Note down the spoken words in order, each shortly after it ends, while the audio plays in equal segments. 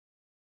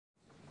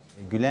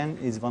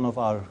Gulen is one of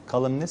our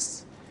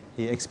columnists.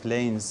 He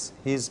explains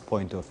his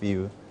point of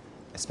view,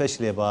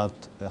 especially about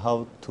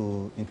how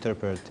to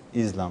interpret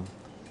Islam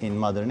in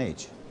modern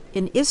age.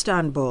 In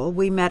Istanbul,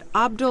 we met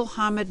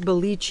Abdulhamit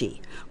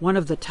Bilici, one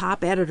of the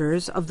top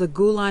editors of the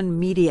Gulen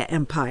media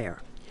empire.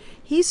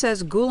 He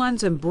says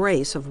Gulen's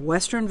embrace of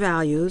Western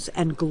values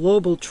and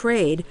global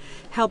trade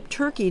helped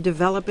Turkey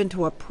develop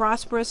into a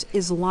prosperous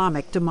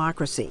Islamic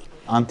democracy.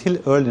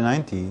 Until early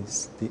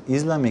 90s, the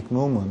Islamic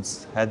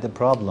movements had a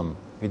problem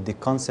with the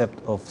concept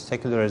of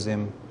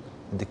secularism,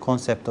 the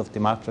concept of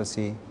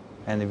democracy,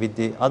 and with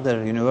the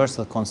other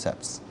universal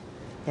concepts.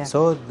 Yeah.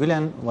 So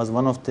Gulen was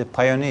one of the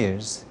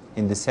pioneers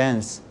in the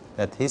sense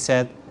that he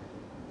said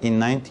in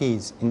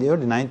the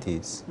early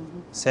 90s,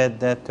 said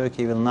that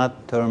Turkey will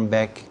not turn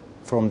back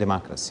from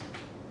democracy.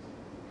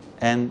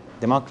 And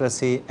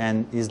democracy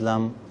and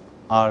Islam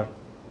are,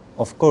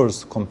 of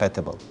course,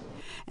 compatible.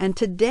 And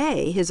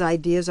today, his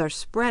ideas are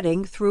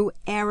spreading through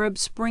Arab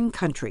Spring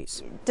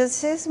countries.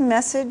 Does his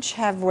message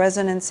have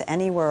resonance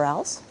anywhere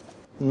else?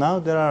 Now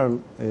there are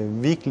a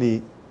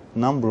weekly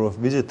number of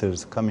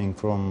visitors coming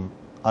from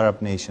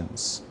Arab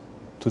nations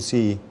to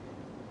see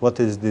what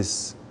is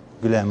this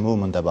Gulen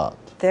movement about.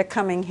 They're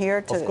coming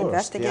here to Of course,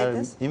 investigate they are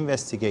this?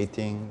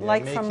 investigating. They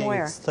Like are from making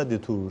where? Study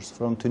tours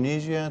from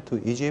Tunisia to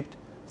Egypt,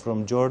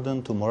 from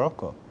Jordan to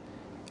Morocco.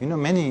 You know,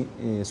 many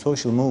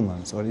social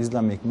movements or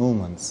Islamic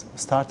movements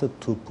started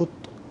to put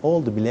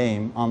all the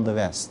blame on the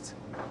West,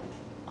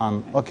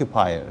 on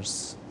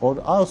occupiers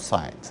or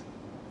outside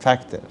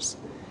factors.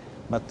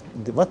 But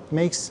what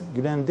makes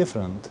Gulen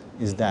different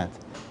is that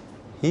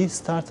he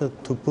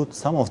started to put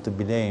some of the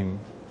blame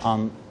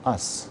on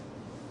us.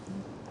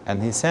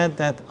 And he said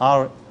that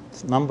our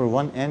number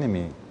one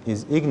enemy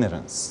is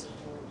ignorance,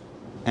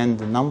 and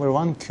the number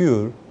one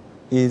cure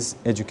is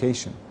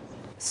education.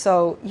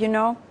 So, you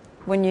know,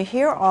 when you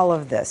hear all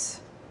of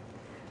this,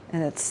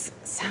 and it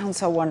sounds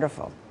so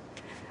wonderful,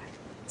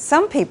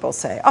 some people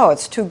say, oh,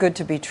 it's too good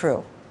to be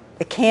true.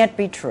 It can't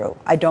be true.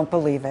 I don't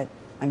believe it.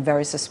 I'm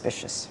very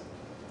suspicious.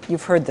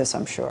 You've heard this,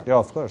 I'm sure. Yeah,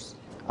 of course.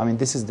 I mean,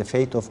 this is the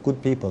fate of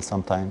good people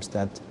sometimes,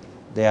 that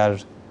they are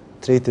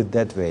treated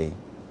that way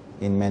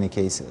in many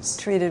cases.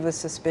 Treated with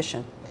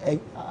suspicion.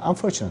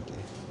 Unfortunately.